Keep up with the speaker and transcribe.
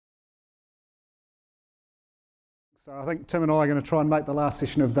So I think Tim and I are going to try and make the last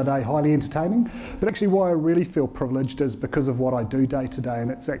session of the day highly entertaining, but actually why I really feel privileged is because of what I do day to day, and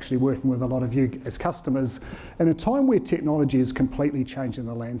it's actually working with a lot of you as customers in a time where technology is completely changing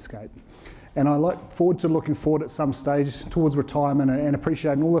the landscape. And I look forward to looking forward at some stage towards retirement and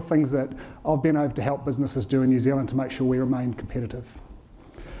appreciating all the things that I've been able to help businesses do in New Zealand to make sure we remain competitive.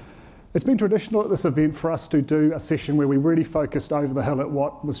 It's been traditional at this event for us to do a session where we really focused over the hill at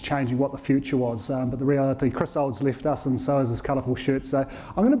what was changing, what the future was. But the reality, Chris Old's left us and so has his colourful shirt. So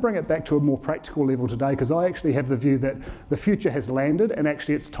I'm going to bring it back to a more practical level today because I actually have the view that the future has landed and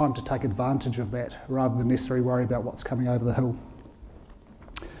actually it's time to take advantage of that rather than necessarily worry about what's coming over the hill.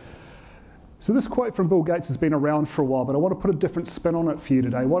 So this quote from Bill Gates has been around for a while, but I want to put a different spin on it for you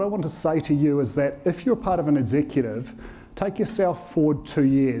today. What I want to say to you is that if you're part of an executive, take yourself forward 2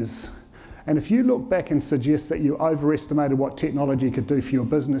 years. And if you look back and suggest that you overestimated what technology could do for your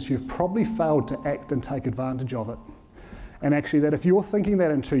business, you've probably failed to act and take advantage of it. And actually that if you're thinking that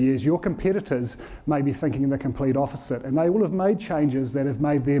in 2 years, your competitors may be thinking the complete opposite, and they will have made changes that have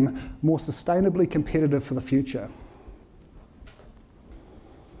made them more sustainably competitive for the future.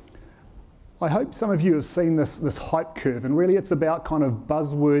 I hope some of you have seen this hype curve, and really it's about kind of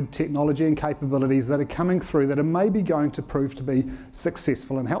buzzword technology and capabilities that are coming through that are maybe going to prove to be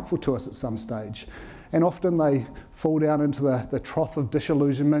successful and helpful to us at some stage. And often they fall down into the trough of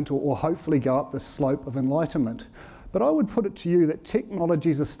disillusionment or hopefully go up the slope of enlightenment. But I would put it to you that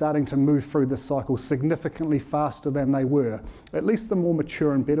technologies are starting to move through this cycle significantly faster than they were, at least the more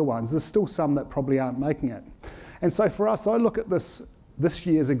mature and better ones. There's still some that probably aren't making it. And so for us, I look at this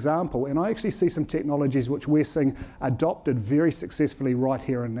year's example, and I actually see some technologies which we're seeing adopted very successfully right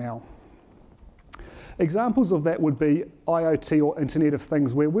here and now. Examples of that would be IoT or Internet of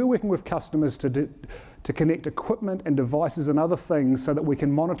Things, where we're working with customers to connect equipment and devices and other things so that we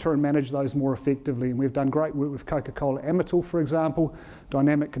can monitor and manage those more effectively. And we've done great work with Coca-Cola Amatil, for example,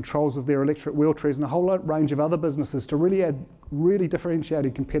 dynamic controls of their electric wheelchairs, and a whole range of other businesses to really add really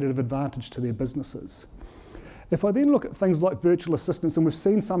differentiated competitive advantage to their businesses. If I then look at things like virtual assistants, and we've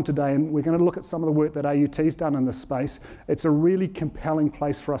seen some today, and we're going to look at some of the work that AUT's done in this space, it's a really compelling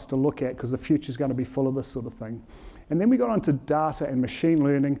place for us to look at because the future is going to be full of this sort of thing. And then we got onto data and machine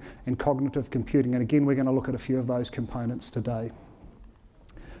learning and cognitive computing, and again, we're going to look at a few of those components today.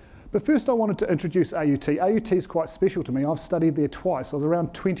 But first I wanted to introduce AUT. AUT is quite special to me. I've studied there twice. I was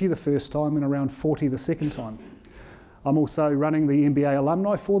around 20 the first time and around 40 the second time. I'm also running the MBA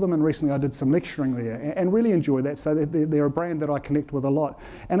alumni for them, and recently I did some lecturing there and really enjoy that. So they're a brand that I connect with a lot.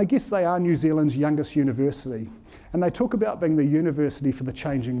 And I guess they are New Zealand's youngest university. And they talk about being the university for the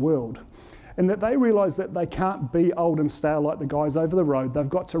changing world. And that they realise that they can't be old and stale like the guys over the road. They've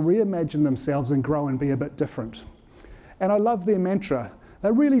got to reimagine themselves and grow and be a bit different. And I love their mantra.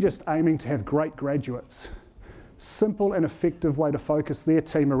 They're really just aiming to have great graduates. Simple and effective way to focus their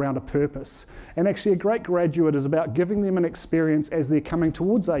team around a purpose. And actually a great graduate is about giving them an experience as they're coming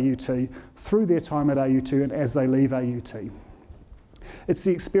towards AUT, through their time at AUT and as they leave AUT. It's the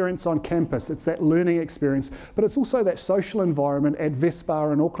experience on campus, it's that learning experience, but it's also that social environment at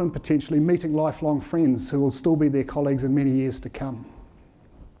Vespa in Auckland, potentially meeting lifelong friends who will still be their colleagues in many years to come.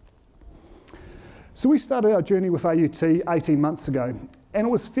 So we started our journey with AUT 18 months ago. And it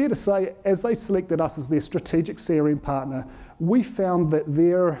was fair to say, as they selected us as their strategic CRM partner, we found that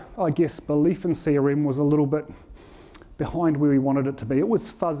their, I guess, belief in CRM was a little bit behind where we wanted it to be. It was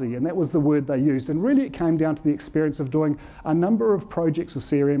fuzzy, and that was the word they used. And really it came down to the experience of doing a number of projects with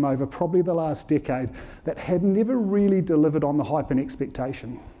CRM over probably the last decade that had never really delivered on the hype and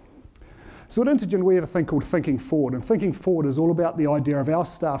expectation. So at Intergen we have a thing called Thinking Forward, and Thinking Forward is all about the idea of our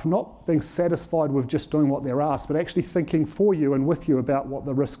staff not being satisfied with just doing what they're asked, but actually thinking for you and with you about what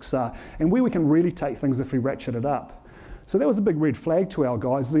the risks are, and where we can really take things if we ratchet it up. So that was a big red flag to our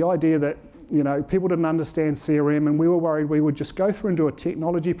guys, the idea that people didn't understand CRM, and we were worried we would just go through and do a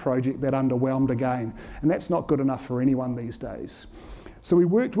technology project that underwhelmed again, and that's not good enough for anyone these days. So we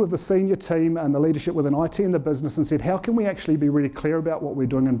worked with the senior team and the leadership within IT and the business and said, how can we actually be really clear about what we're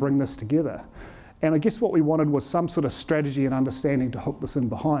doing and bring this together? And I guess what we wanted was some sort of strategy and understanding to hook this in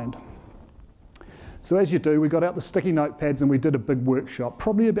behind. So as you do, we got out the sticky notepads and we did a big workshop,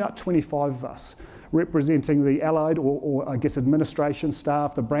 probably about 25 of us, representing the allied or I guess administration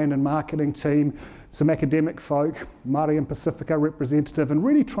staff, the brand and marketing team, some academic folk, Māori and Pacifica representative, and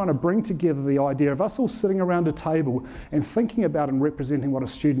really trying to bring together the idea of us all sitting around a table and thinking about and representing what a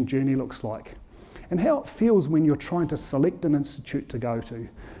student journey looks like. And how it feels when you're trying to select an institute to go to.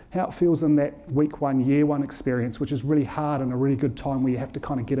 How it feels in that week one, year one experience, which is really hard and a really good time where you have to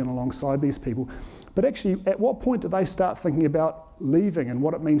kind of get in alongside these people. But actually, at what point do they start thinking about leaving and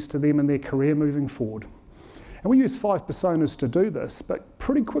what it means to them in their career moving forward? And we used 5 personas to do this, but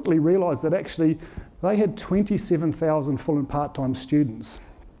pretty quickly realised that actually they had 27,000 full and part-time students.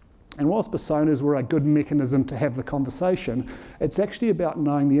 And whilst personas were a good mechanism to have the conversation, it's actually about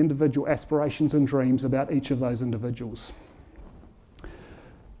knowing the individual aspirations and dreams about each of those individuals.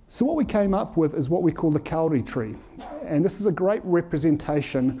 So what we came up with is what we call the Kauri tree. And this is a great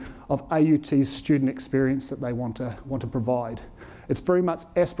representation of AUT's student experience that they want to provide. It's very much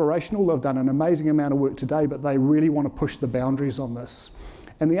aspirational. They've done an amazing amount of work today, but they really want to push the boundaries on this.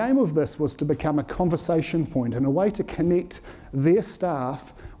 And the aim of this was to become a conversation point and a way to connect their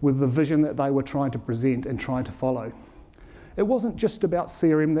staff with the vision that they were trying to present and trying to follow. It wasn't just about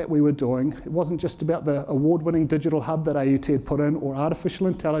CRM that we were doing. It wasn't just about the award-winning digital hub that AUT had put in, or artificial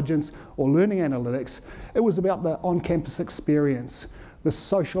intelligence, or learning analytics. It was about the on-campus experience, the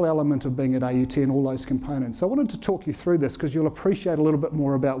social element of being at AUT and all those components. So I wanted to talk you through this because you'll appreciate a little bit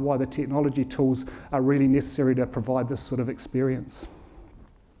more about why the technology tools are really necessary to provide this sort of experience.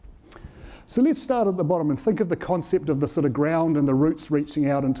 So let's start at the bottom and think of the concept of the sort of ground and the roots reaching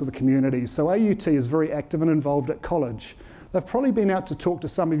out into the community. So AUT is very active and involved at college. They've probably been out to talk to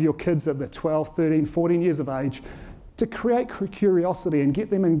some of your kids at the 12, 13, 14 years of age to create curiosity and get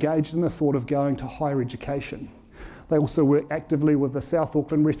them engaged in the thought of going to higher education. They also work actively with the South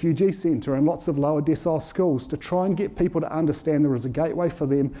Auckland Refugee Centre and lots of lower decile schools to try and get people to understand there is a gateway for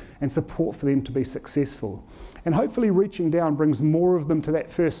them and support for them to be successful. And hopefully reaching down brings more of them to that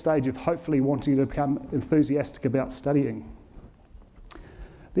first stage of hopefully wanting to become enthusiastic about studying.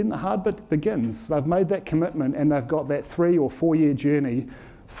 Then the hard bit begins. They've made that commitment and they've got that 3 or 4 year journey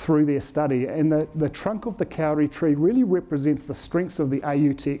through their study. And the trunk of the Kauri tree really represents the strengths of the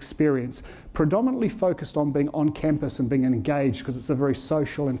AUT experience, predominantly focused on being on campus and being engaged because it's a very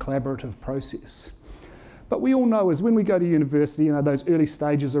social and collaborative process. But we all know is when we go to university, you know, those early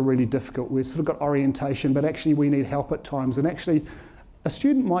stages are really difficult. We've sort of got orientation, but actually we need help at times. And actually, a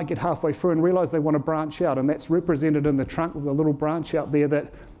student might get halfway through and realise they want to branch out, and that's represented in the trunk with a little branch out there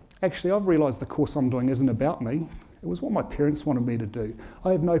that, actually, I've realised the course I'm doing isn't about me. It was what my parents wanted me to do.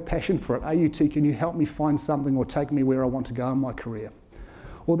 I have no passion for it. AUT, can you help me find something or take me where I want to go in my career?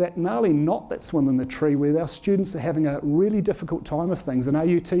 Or that gnarly knot that's within the tree where our students are having a really difficult time of things, and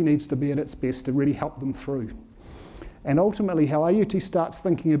AUT needs to be at its best to really help them through. And ultimately how AUT starts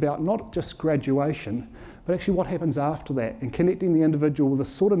thinking about not just graduation, but actually what happens after that, and connecting the individual with the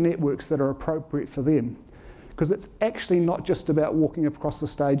sort of networks that are appropriate for them. Because it's actually not just about walking across the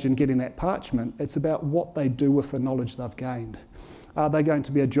stage and getting that parchment, it's about what they do with the knowledge they've gained. Are they going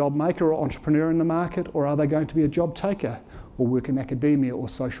to be a job maker or entrepreneur in the market, or are they going to be a job taker or work in academia or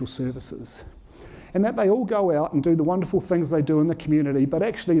social services? And that they all go out and do the wonderful things they do in the community, but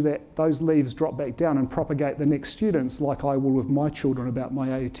actually that those leaves drop back down and propagate the next students, like I will with my children about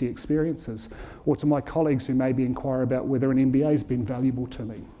my AUT experiences, or to my colleagues who maybe inquire about whether an MBA has been valuable to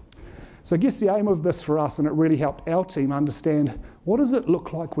me. So I guess the aim of this for us, and it really helped our team understand what does it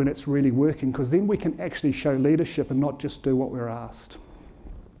look like when it's really working, because then we can actually show leadership and not just do what we're asked.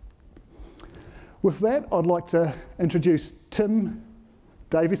 With that, I'd like to introduce Tim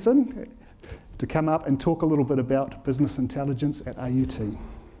Davidson to come up and talk a little bit about business intelligence at AUT.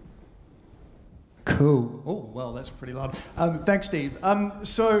 Cool. Oh, well, that's pretty loud. Thanks, Steve.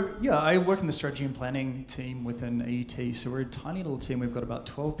 So, yeah, I work in the strategy and planning team within AUT. So we're a tiny little team. We've got about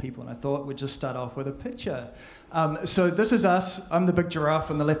 12 people, and I thought we'd just start off with a picture. So this is us. I'm the big giraffe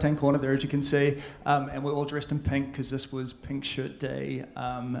in the left-hand corner there, as you can see. And we're all dressed in pink because this was Pink Shirt Day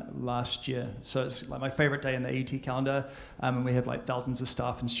last year. So it's like my favorite day in the AUT calendar. And we have like thousands of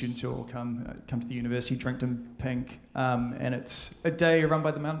staff and students who all come to the university, dressed in pink. And it's a day run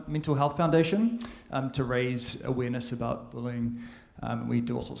by the Mental Health Foundation to raise awareness about bullying. We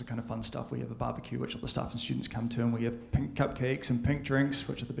do all sorts of kind of fun stuff. We have a barbecue, which all the staff and students come to, and we have pink cupcakes and pink drinks,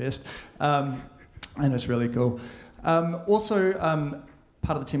 which are the best. And it's really cool. Also,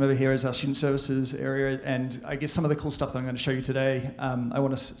 part of the team over here is our student services area, and I guess some of the cool stuff that I'm going to show you today, I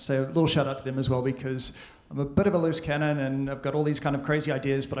want to say a little shout out to them as well, because I'm a bit of a loose cannon and I've got all these kind of crazy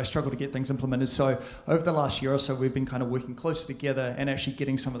ideas, but I struggle to get things implemented. So over the last year or so, we've been kind of working closer together and actually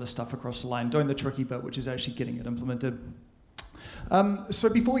getting some of the stuff across the line, doing the tricky bit, which is actually getting it implemented. So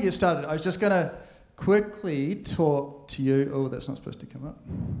before we get started, I was just going to quickly talk to you, oh, that's not supposed to come up,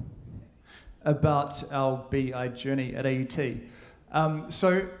 about our BI journey at AUT.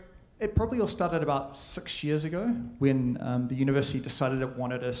 So it probably all started about 6 years ago when the university decided it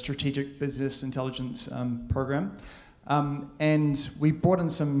wanted a strategic business intelligence program. And we brought in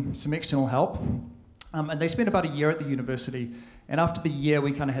some external help. And they spent about a year at the university, And after the year,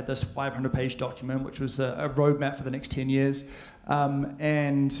 we kind of had this 500-page document, which was a roadmap for the next 10 years,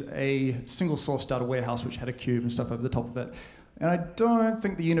 and a single source data warehouse, which had a cube and stuff over the top of it. And I don't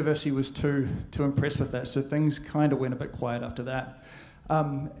think the university was too impressed with that, so things kind of went a bit quiet after that.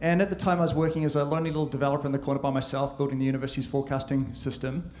 And at the time, I was working as a lonely little developer in the corner by myself, building the university's forecasting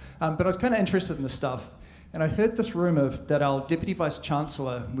system. But I was kind of interested in this stuff. And I heard this rumour that our Deputy Vice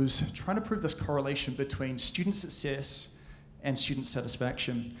Chancellor was trying to prove this correlation between student success and student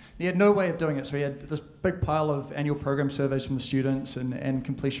satisfaction. He had no way of doing it, so he had this big pile of annual program surveys from the students and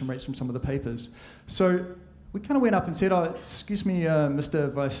completion rates from some of the papers. So we kind of went up and said, oh, excuse me,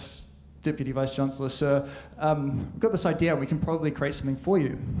 Mr. Deputy Vice Chancellor, sir, we've got this idea, we can probably create something for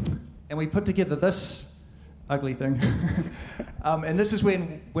you. And we put together this ugly thing. And this is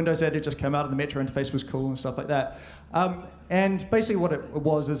when Windows 8 had just come out and the Metro interface was cool and stuff like that. And basically what it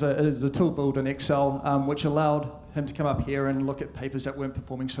was is a tool build in Excel, which allowed him to come up here and look at papers that weren't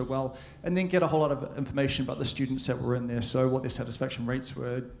performing so well, and then get a whole lot of information about the students that were in there, so what their satisfaction rates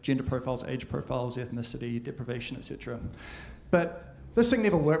were, gender profiles, age profiles, ethnicity, deprivation, etc. But this thing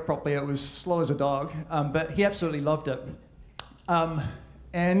never worked properly. It was slow as a dog, but he absolutely loved it.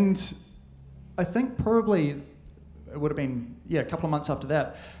 And I think probably it would have been, a couple of months after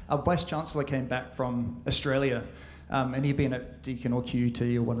that, our Vice Chancellor came back from Australia, and he'd been at Deakin or QUT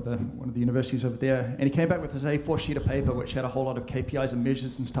or one of the universities over there, and he came back with this A4 sheet of paper which had a whole lot of KPIs and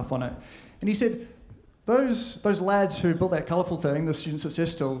measures and stuff on it. And he said, those lads who built that colourful thing, the student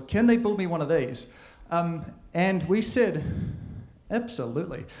success tool, can they build me one of these? And we said,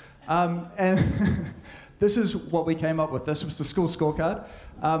 absolutely. And this is what we came up with. This was the school scorecard.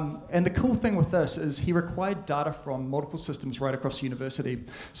 And the cool thing with this is he required data from multiple systems right across the university.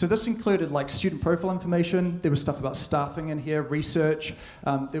 So this included like student profile information. There was stuff about staffing in here, research.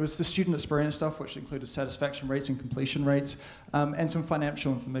 There was the student experience stuff, which included satisfaction rates and completion rates, and some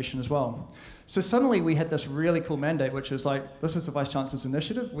financial information as well. So suddenly we had this really cool mandate, which is like, this is the Vice Chancellor's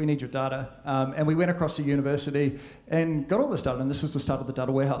initiative, we need your data. And we went across the university and got all this data, and this was the start of the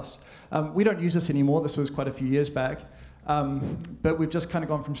data warehouse. We don't use this anymore, this was quite a few years back. But we've just kind of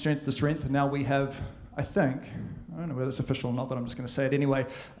gone from strength to strength, and now we have, I think, I don't know whether it's official or not, but I'm just going to say it anyway,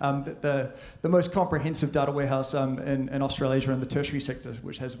 the most comprehensive data warehouse in Australasia in the tertiary sector,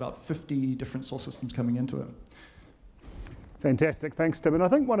 which has about 50 different source systems coming into it. Fantastic, thanks Tim. And I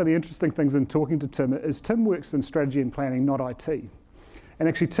think one of the interesting things in talking to Tim is Tim works in strategy and planning, not IT. And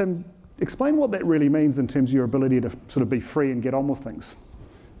actually, Tim, explain what that really means in terms of your ability to sort of be free and get on with things.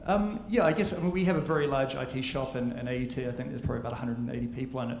 I guess we have a very large IT shop in AUT. I think there's probably about 180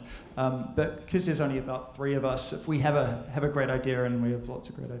 people in it. But because there's only about 3 of us, if we have a great idea, and we have lots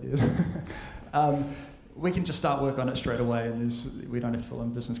of great ideas, we can just start work on it straight away, and we don't have to fill in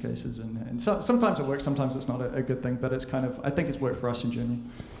business cases. And so, sometimes it works, sometimes it's not a good thing, but it's kind of, I think it's worked for us in general.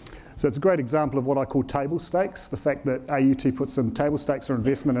 So it's a great example of what I call table stakes, the fact that AUT puts some table stakes or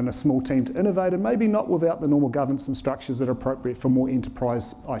investment in a small team to innovate, and maybe not without the normal governance and structures that are appropriate for more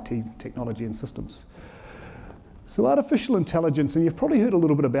enterprise IT technology and systems. So artificial intelligence, and you've probably heard a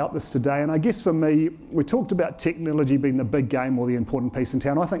little bit about this today, and I guess for me, we talked about technology being the big game or the important piece in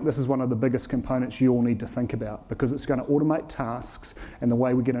town. I think this is one of the biggest components you all need to think about, because it's going to automate tasks and the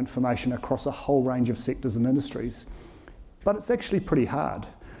way we get information across a whole range of sectors and industries. But it's actually pretty hard.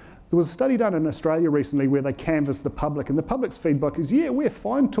 There was a study done in Australia recently where they canvassed the public, and the public's feedback is, yeah, we're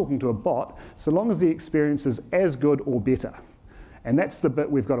fine talking to a bot so long as the experience is as good or better. And that's the bit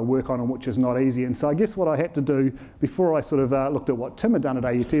we've got to work on, and which is not easy. And so I guess what I had to do before I sort of looked at what Tim had done at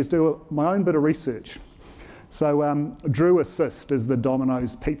AUT is do my own bit of research. So Drew Assist is the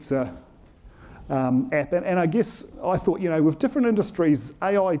Domino's pizza app. And I guess I thought, with different industries,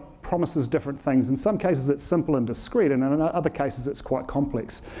 AI promises different things. In some cases, it's simple and discrete, and in other cases, it's quite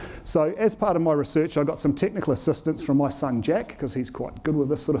complex. So as part of my research, I got some technical assistance from my son, Jack, because he's quite good with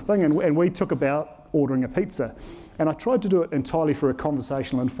this sort of thing, and we took about ordering a pizza. And I tried to do it entirely through a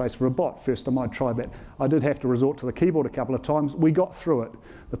conversational interface for a bot. First time I'd tried that. I did have to resort to the keyboard a couple of times. We got through it.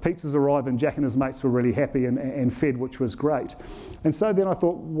 The pizzas arrived, and Jack and his mates were really happy and fed, which was great. And so then I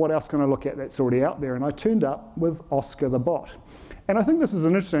thought, what else can I look at that's already out there? And I turned up with Oscar the bot. And I think this is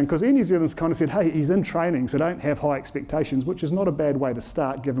interesting, because Air New Zealand's kind of said, hey, he's in training, so don't have high expectations, which is not a bad way to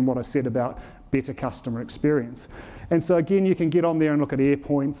start, given what I said about better customer experience. And so again, you can get on there and look at air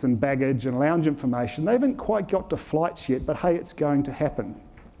points and baggage and lounge information. They haven't quite got to flights yet, but hey, it's going to happen.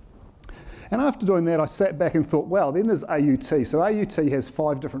 And after doing that, I sat back and thought, well, then there's AUT. So AUT has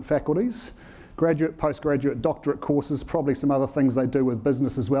 5 different faculties: graduate, postgraduate, doctorate courses, probably some other things they do with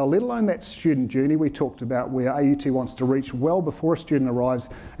business as well, let alone that student journey we talked about where AUT wants to reach well before a student arrives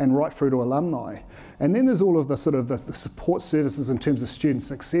and right through to alumni. And then there's all of the sort of the support services in terms of student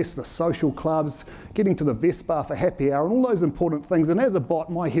success, the social clubs, getting to the Vespa for happy hour and all those important things. And as a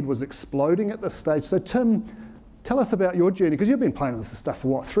bot, my head was exploding at this stage. So Tim, tell us about your journey, because you've been playing with this stuff for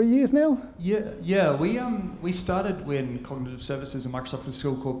what, 3 years now? Yeah. We started when Cognitive Services and Microsoft was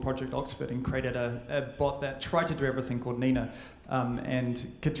still called Project Oxford and created a bot that tried to do everything called Nina. And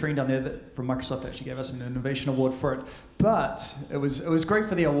Katrine down there from Microsoft actually gave us an innovation award for it. But it was great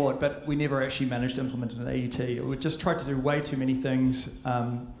for the award, but we never actually managed to implement it in AUT. We just tried to do way too many things.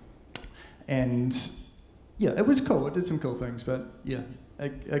 And yeah, it was cool. It did some cool things, but yeah,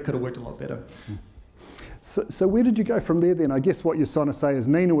 it could have worked a lot better. So where did you go from there then? I guess what you're trying to say is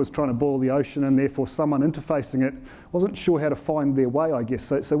Nina was trying to boil the ocean and therefore someone interfacing it wasn't sure how to find their way, I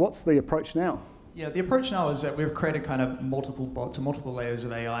guess. So what's the approach now? Yeah, the approach now is that we've created kind of multiple bots and multiple layers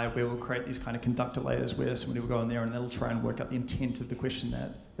of AI where we'll create these kind of conductor layers where somebody will go in there and they'll try and work out the intent of the question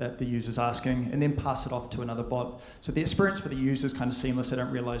that the user's asking and then pass it off to another bot. So the experience for the user is kind of seamless. They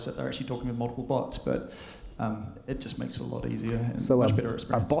don't realize that they're actually talking with multiple bots, but it just makes it a lot easier and much better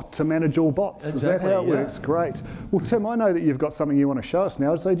experience. A bot to manage all bots, exactly, is that how it works? Great. Well, Tim, I know that you've got something you want to show us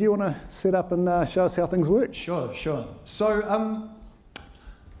now, so do you want to set up and show us how things work? Sure. So I'm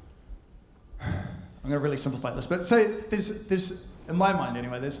going to really simplify this, but so there's in my mind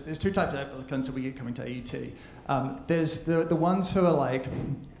anyway, there's two types of applicants that we get coming to AUT. There's the ones who are like,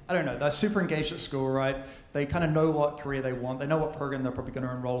 I don't know, they're super engaged at school, right? They kind of know what career they want. They know what program they're probably going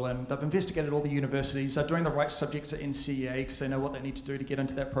to enroll in. They've investigated all the universities. They're doing the right subjects at NCEA because they know what they need to do to get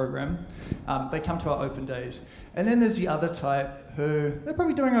into that program. They come to our open days. And then there's the other type who, they're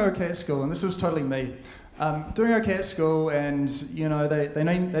probably doing okay at school, and this was totally me. Doing okay at school, and you know they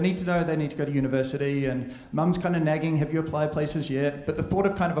need to know they need to go to university, and mum's kind of nagging, have you applied places yet? But the thought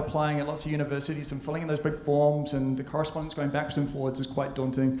of kind of applying at lots of universities and filling in those big forms and the correspondence going backwards and forwards is quite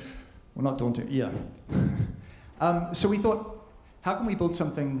daunting. Well, not daunting, yeah. So we thought, how can we build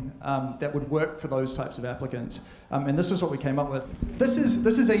something that would work for those types of applicants? And this is what we came up with. This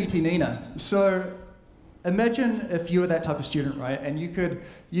is AUT Nina. So imagine if you were that type of student, right? And you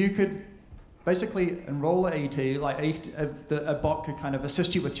could basically enroll at AUT, like a bot could kind of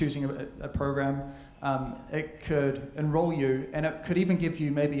assist you with choosing a program. It could enroll you, and it could even give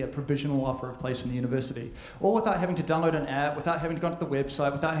you maybe a provisional offer of place in the university, all without having to download an app, without having to go onto the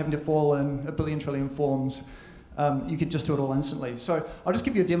website, without having to fill in a billion trillion forms. You could just do it all instantly. So I'll just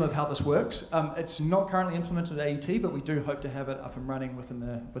give you a demo of how this works. It's not currently implemented at AUT, but we do hope to have it up and running within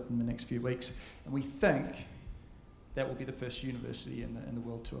the next few weeks, and we think that will be the first university in the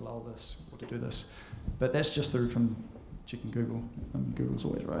world to allow this or to do this. But that's just through from checking Google. Google's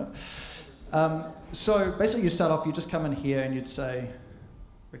always right. So basically you start off, you just come in here and you'd say,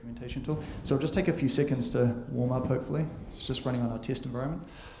 recommendation tool. So it'll just take a few seconds to warm up, hopefully. It's just running on our test environment.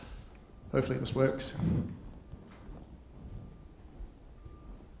 Hopefully this works.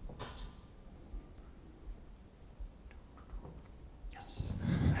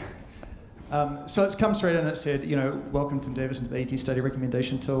 So it's come straight in and it said, you know, welcome Tim Davidson to the AUT Study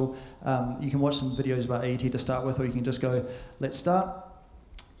Recommendation Tool. You can watch some videos about AUT to start with, or you can just go, let's start.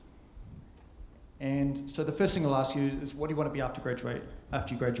 And so the first thing I'll ask you is, what do you want to be after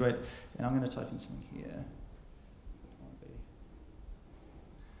you graduate? And I'm going to type in something here.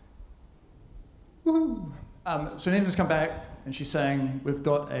 Woohoo! So Nina's come back and she's saying, we've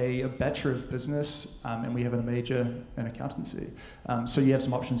got a Bachelor of Business and we have a major in accountancy. So you have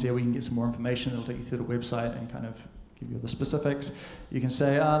some options here where you can get some more information. It'll take you through the website and kind of give you the specifics. You can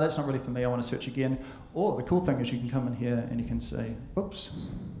say, that's not really for me, I want to search again. Or the cool thing is you can come in here and you can say, whoops,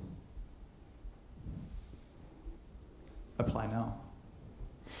 apply now.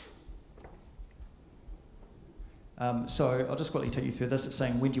 So I'll just quickly take you through this. It's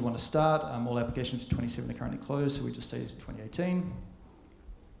saying, when do you want to start? All applications for 27 are currently closed, so we just say it's 2018.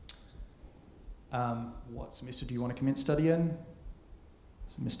 What semester do you want to commence study in?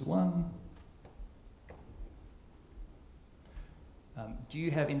 Semester 1. Do you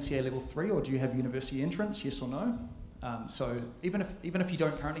have NCA level 3 or do you have university entrance? Yes or no? So even if you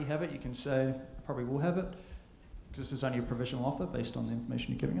don't currently have it, you can say, I probably will have it, because this is only a provisional offer based on the information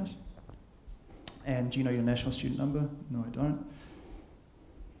you're giving us. And do you know your national student number? No, I don't.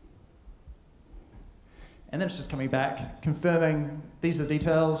 And then it's just coming back, confirming these are the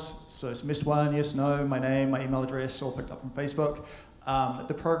details. So semester 1, yes, no, my name, my email address, all picked up from Facebook.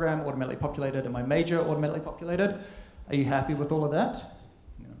 The program automatically populated and my major automatically populated. Are you happy with all of that?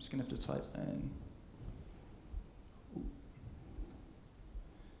 And I'm just going to have to type in.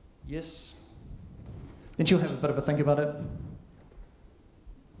 Yes. Then she'll have a bit of a think about it.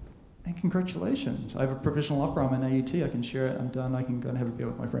 And congratulations, I have a provisional offer, I'm an AUT, I can share it, I'm done, I can go and have a beer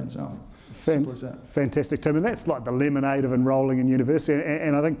with my friends now. Simple as that. Fantastic, Tim. And that's like the lemonade of enrolling in university.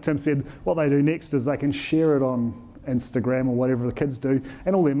 And I think Tim said what they do next is they can share it on Instagram or whatever the kids do,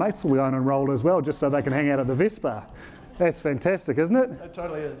 and all their mates will go and enroll as well, just so they can hang out at the Vespa. That's fantastic, isn't it? It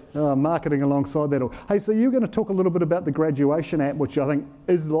totally is. Marketing alongside that all. Hey, so you're going to talk a little bit about the graduation app, which I think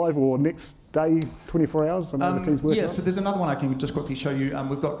is live or next day, 24 hours? Yeah, so there's another one I can just quickly show you.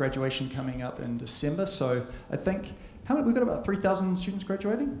 We've got graduation coming up in December, so I think, we've got about 3,000 students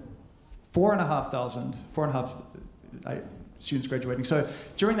graduating? 4,500 students graduating. So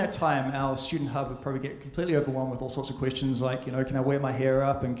during that time, our student hub would probably get completely overwhelmed with all sorts of questions like, can I wear my hair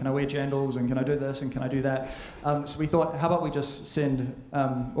up, and can I wear jandals, and can I do this, and can I do that? So we thought, how about we just send,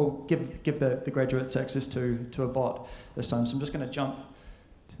 or give the graduates access to a bot this time. So I'm just going to jump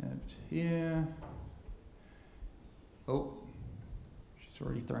tabs here. Oh, she's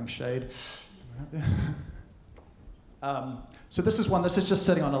already throwing shade. So this is just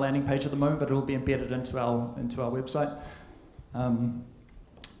sitting on a landing page at the moment, but it'll be embedded into our website.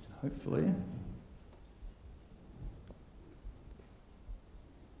 Hopefully.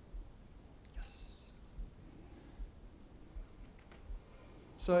 Yes.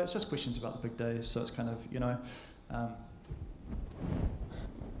 So it's just questions about the big days. So it's kind of,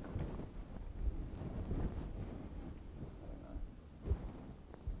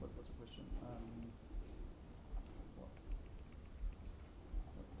 what's the question?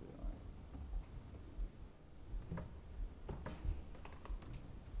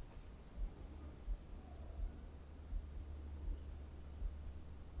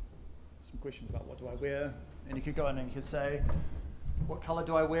 Some questions about what do I wear, and you could go in and you could say, what color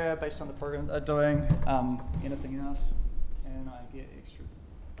do I wear based on the program that they're doing, anything else, can I get extra?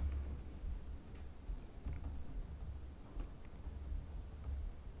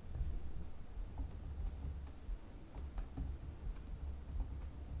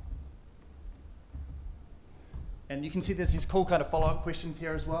 And you can see there's these cool kind of follow-up questions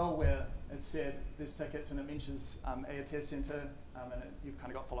here as well, where it said there's tickets and it mentions ATS Centre, and you've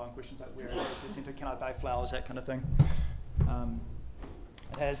kind of got follow-on questions like where is ATS Centre, can I buy flowers, that kind of thing.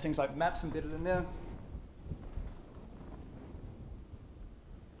 It has things like maps embedded in there.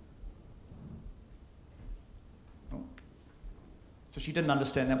 Oh. So she didn't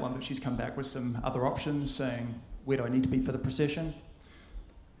understand that one, but she's come back with some other options saying, where do I need to be for the procession?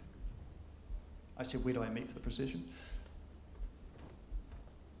 I said, where do I meet for the procession?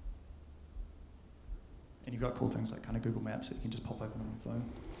 And you've got cool things like kind of Google Maps that you can just pop open on your phone.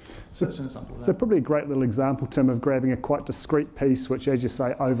 So it's an example of that. So probably a great little example, Tim, of grabbing a quite discrete piece, which, as you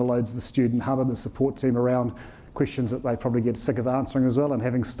say, overloads the student hub and the support team around questions that they probably get sick of answering as well, and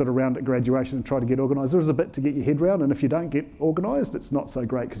having stood around at graduation and try to get organised. There's a bit to get your head around, and if you don't get organised, it's not so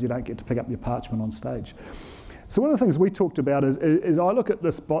great because you don't get to pick up your parchment on stage. So one of the things we talked about is I look at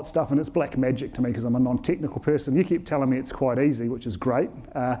this bot stuff and it's black magic to me because I'm a non-technical person. You keep telling me it's quite easy, which is great.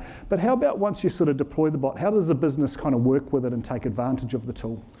 But how about once you sort of deploy the bot, how does the business kind of work with it and take advantage of the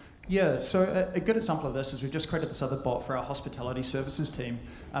tool? Yeah, so a good example of this is we've just created this other bot for our hospitality services team.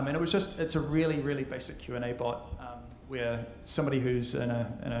 And it's a really, really basic Q&A bot where somebody who's in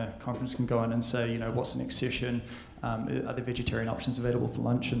a conference can go in and say, what's the next session? Are there vegetarian options available for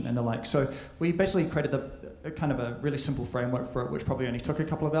lunch and the like? So we basically created a kind of a really simple framework for it, which probably only took a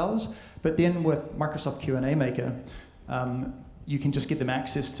couple of hours. But then with Microsoft Q&A Maker, you can just get them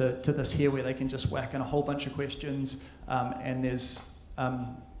access to this here where they can just whack in a whole bunch of questions, and there's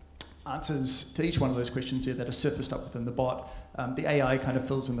answers to each one of those questions here that are surfaced up within the bot. The AI kind of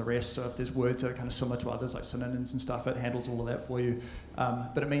fills in the rest, so if there's words that are kind of similar to others, like synonyms and stuff, it handles all of that for you.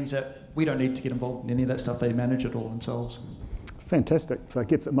 But it means that we don't need to get involved in any of that stuff. They manage it all themselves. Fantastic. So it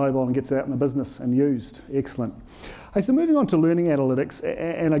gets it mobile and gets it out in the business and used. Excellent. Hey, so moving on to learning analytics,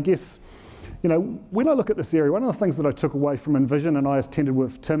 and I guess, when I look at this area, one of the things that I took away from Envision, and I attended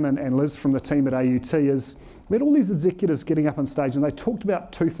with Tim and Liz from the team at AUT, is we had all these executives getting up on stage and they talked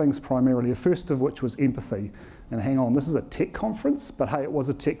about two things primarily, the first of which was empathy. And hang on, this is a tech conference, but hey, it was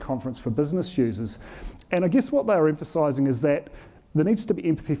a tech conference for business users. And I guess what they were emphasising is that there needs to be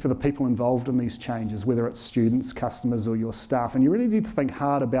empathy for the people involved in these changes, whether it's students, customers, or your staff. And you really need to think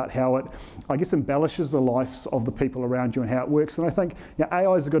hard about how it, I guess, embellishes the lives of the people around you and how it works. And I think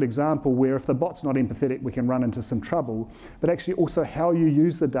AI is a good example where if the bot's not empathetic, we can run into some trouble. But actually also how you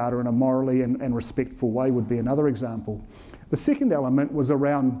use the data in a morally and respectful way would be another example. The second element was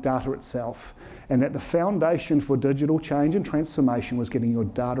around data itself, and that the foundation for digital change and transformation was getting your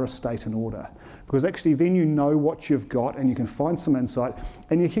data estate in order. Because actually then you know what you've got and you can find some insight,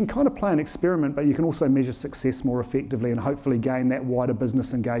 and you can kind of play an experiment, but you can also measure success more effectively and hopefully gain that wider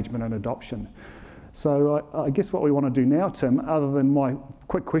business engagement and adoption. So I guess what we want to do now, Tim, other than my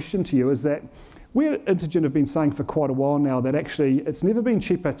quick question to you, is that we at Intergen have been saying for quite a while now that actually it's never been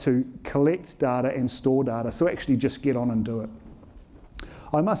cheaper to collect data and store data, so actually just get on and do it.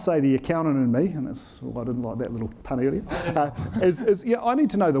 I must say the accountant in me, and that's, well, I didn't like that little pun earlier, yeah, I need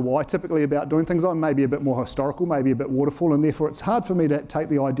to know the why typically about doing things. I'm maybe a bit more historical, maybe a bit waterfall, and therefore it's hard for me to take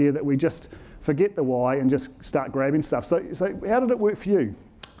the idea that we just forget the why and just start grabbing stuff. So how did it work for you?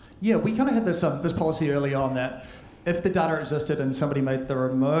 Yeah, we kind of had this policy early on that if the data existed and somebody made the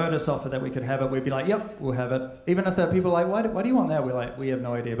remotest offer that we could have it, we'd be like, yep, we'll have it. Even if there are people like, why do you want that? We're like, we have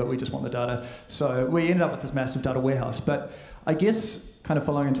no idea, but we just want the data. So we ended up with this massive data warehouse. But I guess, kind of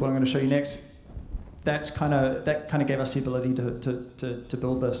following into what I'm going to show you next, that kind of gave us the ability to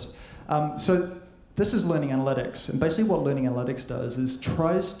build this. So this is learning analytics, and basically what learning analytics does is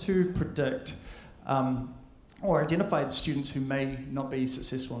tries to predict or identify the students who may not be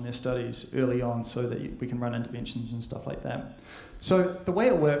successful in their studies early on so that we can run interventions and stuff like that. So the way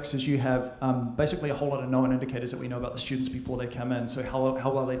it works is you have basically a whole lot of known indicators that we know about the students before they come in. So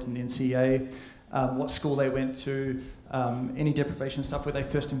how well they did in NCEA, what school they went to, any deprivation stuff, were they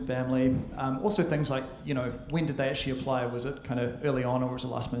first in family, also things like, when did they actually apply? Was it kind of early on or was it a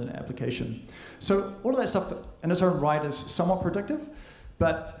last minute application? So all of that stuff in its own right is somewhat predictive,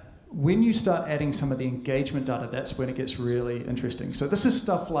 but when you start adding some of the engagement data, that's when it gets really interesting. So this is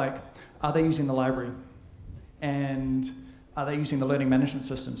stuff like, are they using the library? And are they using the learning management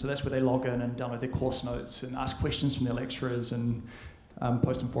system? So that's where they log in and download their course notes and ask questions from their lecturers and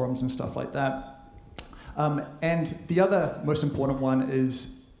post in forums and stuff like that. And the other most important one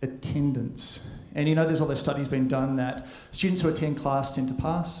is attendance. And there's all those studies being done that students who attend class tend to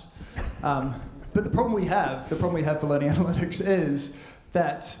pass. But the problem we have for learning analytics is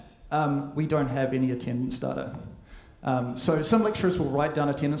that we don't have any attendance data. So some lecturers will write down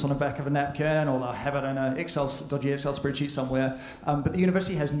attendance on the back of a napkin, or they'll have it in a dodgy Excel spreadsheet somewhere, but the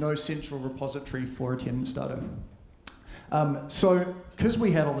university has no central repository for attendance data. So because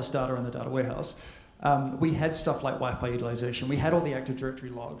we had all this data in the data warehouse, we had stuff like Wi-Fi utilization, we had all the Active Directory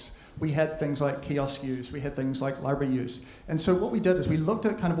logs, we had things like kiosk use, we had things like library use. And so what we did is we looked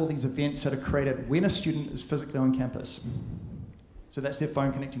at kind of all these events that are created when a student is physically on campus. So that's their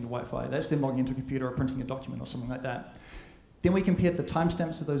phone connecting to Wi-Fi, that's them logging into a computer or printing a document or something like that. Then we compared the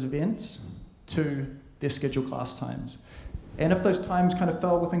timestamps of those events to their scheduled class times. And if those times kind of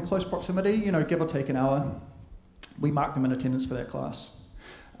fell within close proximity, give or take an hour, we marked them in attendance for that class.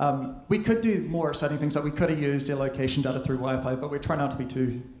 We could do more exciting things, like we could have used their location data through Wi-Fi, but we're trying not to be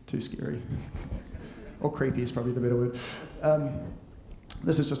too scary. Or creepy is probably the better word.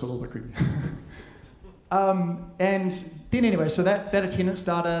 This is just a little bit creepy. And then anyway, so that attendance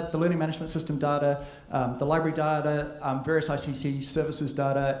data, the learning management system data, the library data, various ICT services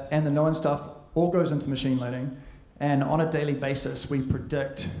data, and the known stuff all goes into machine learning. And on a daily basis,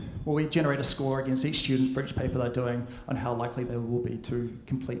 we generate a score against each student for each paper they're doing on how likely they will be to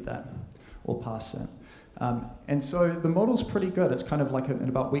complete that or pass that. And so the model's pretty good. It's kind of like in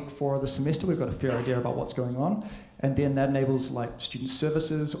about week 4 of the semester, we've got a fair idea about what's going on. And then that enables like student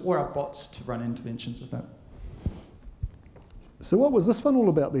services or our bots to run interventions with that. So what was this one all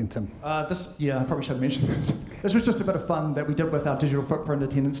about then, Tim? I probably should have mentioned this. This was just a bit of fun that we did with our digital footprint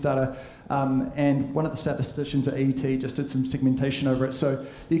attendance data. And one of the statisticians at AET just did some segmentation over it. So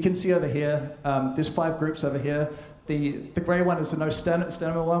you can see over here, there's 5 groups over here. The grey one is the no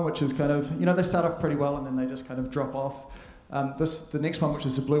stamina one, which is kind of, they start off pretty well and then they just kind of drop off. The next one, which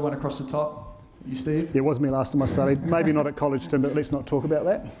is the blue one across the top, you, Steve? It was me last time I studied. Maybe not at college, Tim, but let's not talk about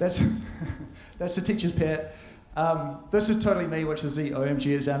that. That's the teacher's pet. This is totally me, which is the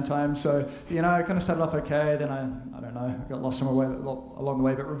OMG exam time. So, I kind of started off okay, then I don't know, I got lost along the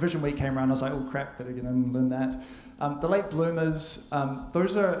way, but revision week came around, I was like, oh crap, better get in and learn that. The late bloomers,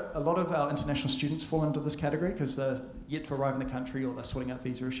 those are, a lot of our international students fall into this category because they're yet to arrive in the country or they're sorting out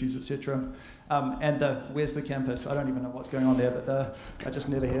visa issues, etc. And where's the campus? I don't even know what's going on there, but they're just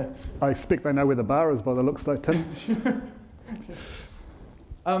never here. I expect they know where the bar is by the looks though, Tim.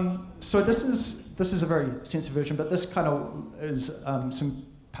 So this is a very sensitive version, but this kind of is some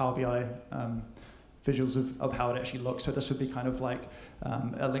Power BI visuals of how it actually looks. So this would be kind of like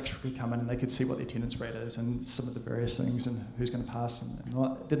a lecturer could come in and they could see what the attendance rate is and some of the various things and who's going to pass and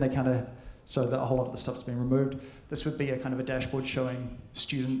what. Then they kind of, so that a whole lot of the stuff's been removed. This would be a kind of a dashboard showing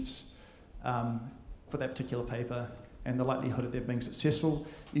students for that particular paper and the likelihood of them being successful,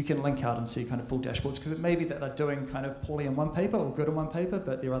 you can link out and see kind of full dashboards, because it may be that they're doing kind of poorly in one paper or good in one paper,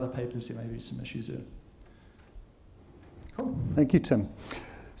 but there are other papers there may be some issues there. Cool. Thank you, Tim.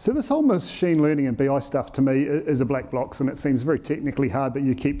 So this whole machine learning and BI stuff to me is a black box, and it seems very technically hard, but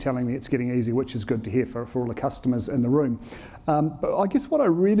you keep telling me it's getting easy, which is good to hear for all the customers in the room. But I guess what I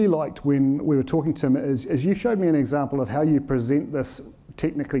really liked when we were talking, Tim, is you showed me an example of how you present this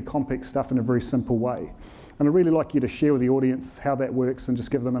technically complex stuff in a very simple way. And I'd really like you to share with the audience how that works and just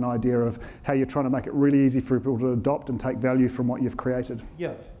give them an idea of how you're trying to make it really easy for people to adopt and take value from what you've created.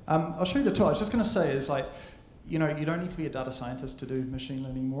 Yeah, I'll show you the tool. I was just going to say is like, you know, you don't need to be a data scientist to do machine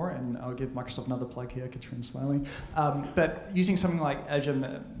learning more, and I'll give Microsoft another plug here, Katrina's smiling. But using something like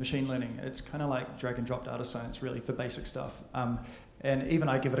Azure Machine Learning, it's kind of like drag and drop data science really for basic stuff. And even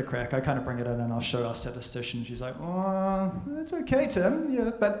I give it a crack. I kind of bring it in and I'll show our statistician. She's like, oh, that's okay, Tim.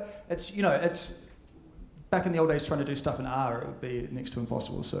 Yeah, but it's, you know, it's back in the old days trying to do stuff in R, it would be next to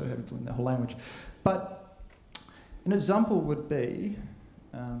impossible, so having to learn the whole language. But an example would be,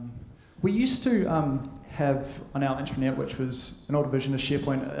 we used to have on our intranet, which was an older version of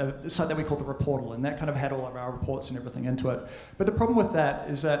SharePoint, a site that we called the Reportal, and that kind of had all of our reports and everything into it. But the problem with that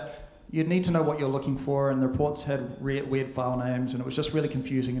is that you'd need to know what you're looking for, and the reports had weird file names, and it was just really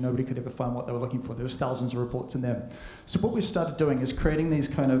confusing, and nobody could ever find what they were looking for. There was thousands of reports in there. So what we started doing is creating these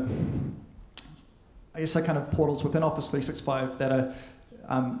kind of, I guess, kind of portals within Office 365 that are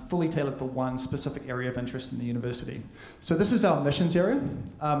fully tailored for one specific area of interest in the university. So this is our missions area.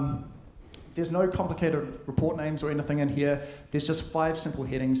 There's no complicated report names or anything in here. There's just 5 simple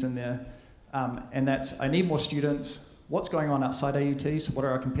headings in there. And that's, I need more students. What's going on outside AUT? So what are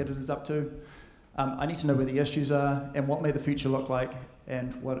our competitors up to? I need to know where the issues are, and what may the future look like,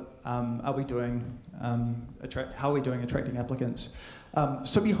 and what are we doing, how are we doing attracting applicants?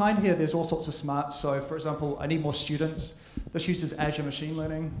 So behind here, there's all sorts of smarts. So for example, I need more students. This uses Azure Machine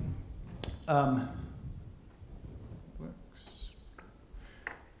Learning.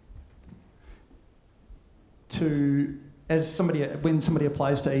 When somebody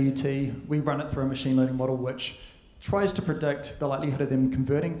applies to AUT, we run it through a machine learning model which tries to predict the likelihood of them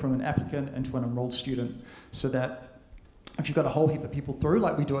converting from an applicant into an enrolled student, so that if you've got a whole heap of people through,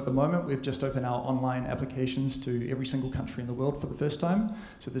 like we do at the moment, we've just opened our online applications to every single country in the world for the first time.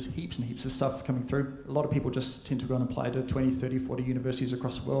 So there's heaps and heaps of stuff coming through. A lot of people just tend to go and apply to 20, 30, 40 universities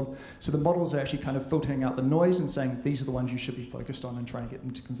across the world. So the models are actually kind of filtering out the noise and saying, these are the ones you should be focused on and trying to get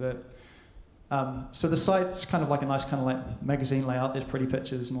them to convert. So the site's kind of like a nice kind of like magazine layout. There's pretty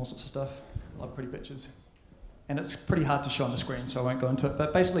pictures and all sorts of stuff. I love pretty pictures. And it's pretty hard to show on the screen, so I won't go into it.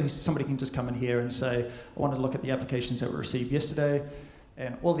 But basically, somebody can just come in here and say, I want to look at the applications that were received yesterday,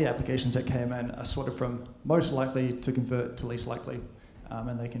 and all the applications that came in are sorted from most likely to convert to least likely,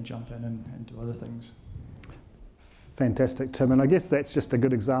 and they can jump in and do other things. Fantastic, Tim. And I guess that's just a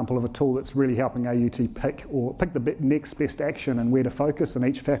good example of a tool that's really helping AUT pick the next best action and where to focus, and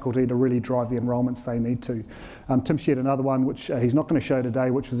each faculty to really drive the enrolments they need to. Tim shared another one, which he's not going to show today,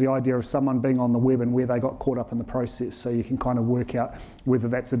 which was the idea of someone being on the web and where they got caught up in the process. So you can kind of work out whether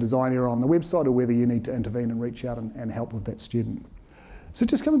that's a design error on the website or whether you need to intervene and reach out and help with that student. So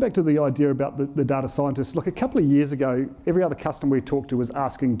just coming back to the idea about the data scientist, look, a couple of years ago, every other customer we talked to was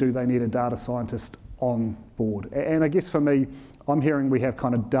asking, do they need a data scientist on board? And I guess for me, I'm hearing we have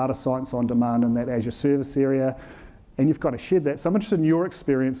kind of data science on demand in that Azure service area, and you've kind of shared that. So I'm interested in your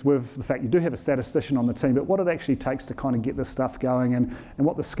experience with the fact you do have a statistician on the team, but what it actually takes to kind of get this stuff going, and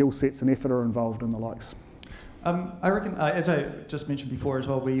what the skill sets and effort are involved in the likes. I reckon, as I just mentioned before as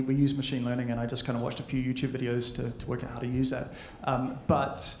well, we use machine learning, and I just kind of watched a few YouTube videos to work out how to use that.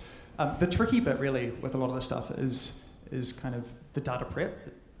 But the tricky bit really with a lot of this stuff is kind of the data prep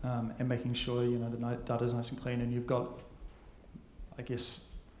and making sure the data is nice and clean, and you've got, I guess,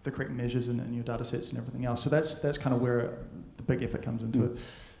 the correct measures in your data sets and everything else. So that's kind of where the big effort comes into it.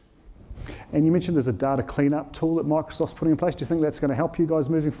 And you mentioned there's a data cleanup tool that Microsoft's putting in place. Do you think that's going to help you guys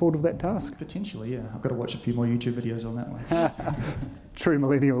moving forward with that task? Potentially, yeah. I've got to watch a few more YouTube videos on that one. True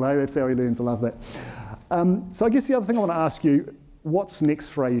millennial, eh? That's how he learns. I love that. So I guess the other thing I want to ask you, what's next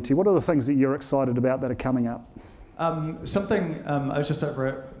for AUT? What are the things that you're excited about that are coming up? I was just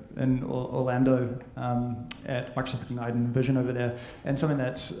over in Orlando at Microsoft Ignite and Vision over there, and something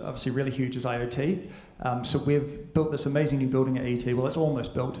that's obviously really huge is IoT. So we've built this amazing new building at AUT. Well, it's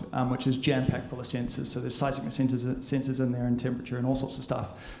almost built, which is jam-packed full of sensors. So there's seismic sensors in there, and temperature and all sorts of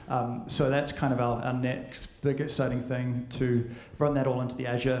stuff. So that's kind of our next big exciting thing, to run that all into the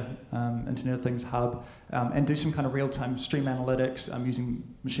Azure Internet of Things hub, and do some kind of real-time stream analytics using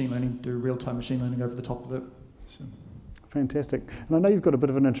machine learning, do real-time machine learning over the top of it. So. Fantastic. And I know you've got a bit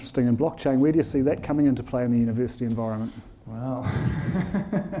of an interest in blockchain. Where do you see that coming into play in the university environment? Wow.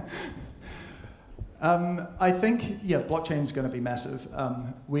 I think, yeah, blockchain is going to be massive.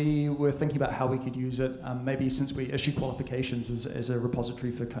 We were thinking about how we could use it, maybe since we issue qualifications as a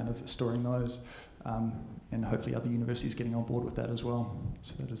repository for kind of storing those, and hopefully other universities getting on board with that as well,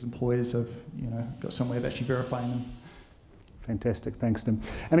 so that as employers have, got some way of actually verifying them. Fantastic, thanks Tim.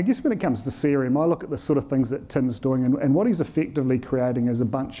 And I guess when it comes to CRM, I look at the sort of things that Tim's doing, and what he's effectively creating is a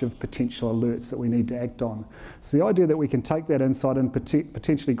bunch of potential alerts that we need to act on. So the idea that we can take that insight and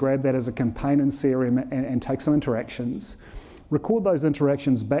potentially grab that as a campaign in CRM and take some interactions, record those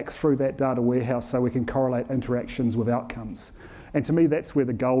interactions back through that data warehouse so we can correlate interactions with outcomes. And to me, that's where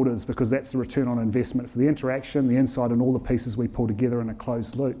the gold is, because that's the return on investment for the interaction, the insight, and all the pieces we pull together in a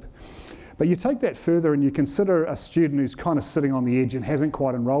closed loop. But you take that further and you consider a student who's kind of sitting on the edge and hasn't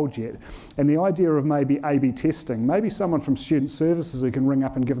quite enrolled yet, and the idea of maybe A/B testing, maybe someone from student services who can ring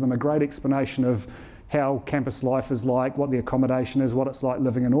up and give them a great explanation of how campus life is like, what the accommodation is, what it's like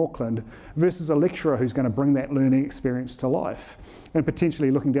living in Auckland, versus a lecturer who's going to bring that learning experience to life, and potentially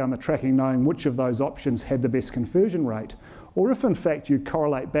looking down the tracking, knowing which of those options had the best conversion rate. Or if in fact you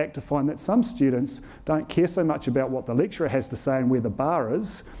correlate back to find that some students don't care so much about what the lecturer has to say and where the bar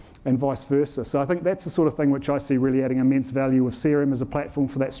is, and vice versa. So I think that's the sort of thing which I see really adding immense value with CRM as a platform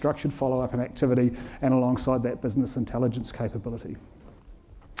for that structured follow-up and activity, and alongside that business intelligence capability.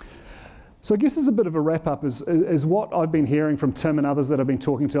 So I guess as a bit of a wrap-up is what I've been hearing from Tim and others that I've been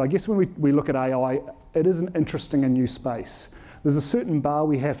talking to. I guess when we look at AI, it is an interesting and new space. There's a certain bar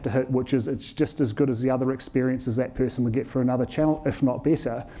we have to hit, which is it's just as good as the other experiences that person would get for another channel, if not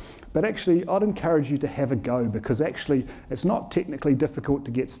better. But actually, I'd encourage you to have a go, because actually it's not technically difficult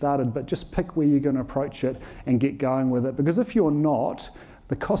to get started, but just pick where you're going to approach it and get going with it. Because if you're not,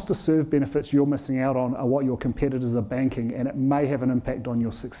 the cost to serve benefits you're missing out on are what your competitors are banking, and it may have an impact on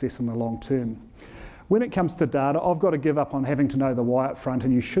your success in the long term. When it comes to data, I've got to give up on having to know the why up front,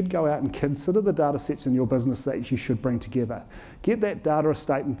 and you should go out and consider the data sets in your business that you should bring together. Get that data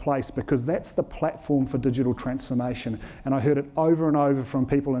estate in place, because that's the platform for digital transformation. And I heard it over and over from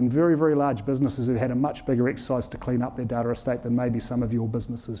people in very, very large businesses who had a much bigger exercise to clean up their data estate than maybe some of your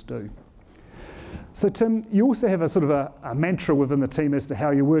businesses do. So Tim, you also have a sort of a mantra within the team as to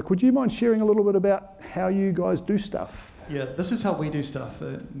how you work. Would you mind sharing a little bit about how you guys do stuff? Yeah, this is how we do stuff.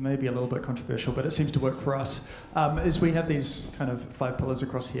 It may be a little bit controversial, but it seems to work for us. Is we have these kind of 5 pillars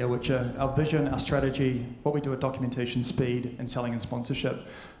across here, which are our vision, our strategy, what we do at documentation, speed, and selling and sponsorship.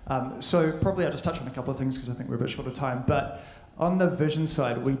 So probably I'll just touch on a couple of things because I think we're a bit short of time. But on the vision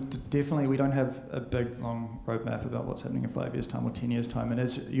side, we don't have a big, long roadmap about what's happening in 5 years' time or 10 years' time. And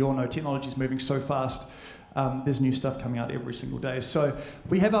as you all know, technology is moving so fast. There's new stuff coming out every single day. So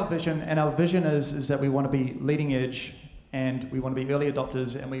we have our vision, and our vision is that we want to be leading edge, and we want to be early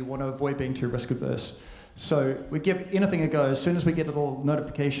adopters, and we want to avoid being too risk averse. So we give anything a go. As soon as we get a little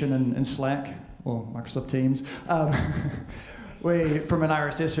notification in Slack or Microsoft Teams, from an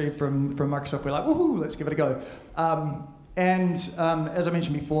RSS from Microsoft, we're like, woohoo, let's give it a go. As I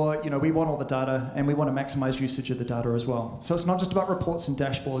mentioned before, we want all the data, and we want to maximize usage of the data as well. So it's not just about reports and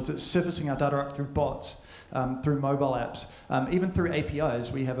dashboards, it's surfacing our data up through bots, through mobile apps, even through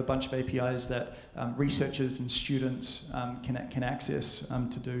APIs. We have a bunch of APIs that researchers and students can access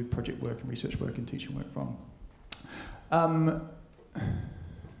to do project work and research work and teaching work from.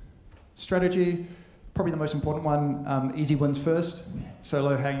 Strategy, probably the most important one, easy wins first. So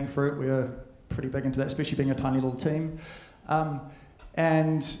low-hanging fruit, we're pretty big into that, especially being a tiny little team.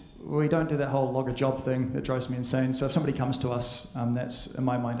 And we don't do that whole log a job thing that drives me insane. So if somebody comes to us, that's, in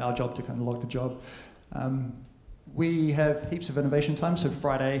my mind, our job to kind of log the job. We have heaps of innovation time. So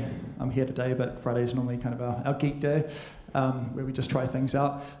Friday, I'm here today, but Friday is normally kind of our geek day, where we just try things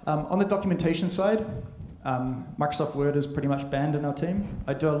out. On the documentation side, Microsoft Word is pretty much banned in our team.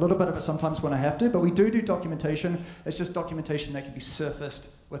 I do a little bit of it sometimes when I have to, but we do documentation. It's just documentation that can be surfaced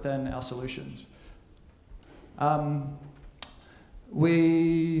within our solutions.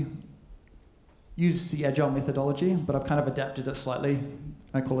 We use the Agile methodology, but I've kind of adapted it slightly.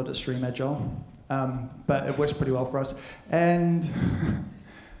 I call it Extreme Agile, but it works pretty well for us. And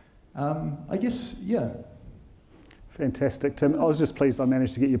I guess, yeah. Fantastic, Tim. I was just pleased I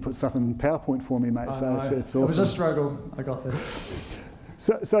managed to get you to put stuff in PowerPoint for me, mate. So it's awesome. It was a struggle. I got there.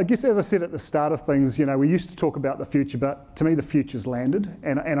 So I guess, as I said at the start of things, we used to talk about the future, but to me the future's landed.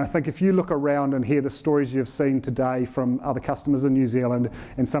 And I think if you look around and hear the stories you've seen today from other customers in New Zealand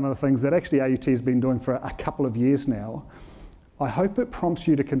and some of the things that actually AUT has been doing for a couple of years now, I hope it prompts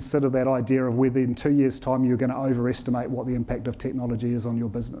you to consider that idea of whether in 2 years' time you're going to overestimate what the impact of technology is on your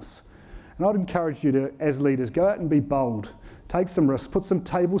business. And I'd encourage you to, as leaders, go out and be bold. Take some risks, put some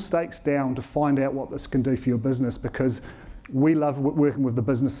table stakes down to find out what this can do for your business, because we love working with the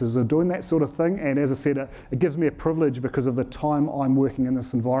businesses that are doing that sort of thing. And as I said, it gives me a privilege because of the time I'm working in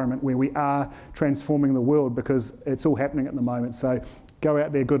this environment where we are transforming the world, because it's all happening at the moment. So go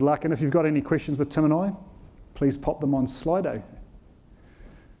out there, good luck. And if you've got any questions with Tim and I, please pop them on Slido.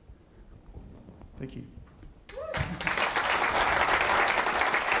 Thank you.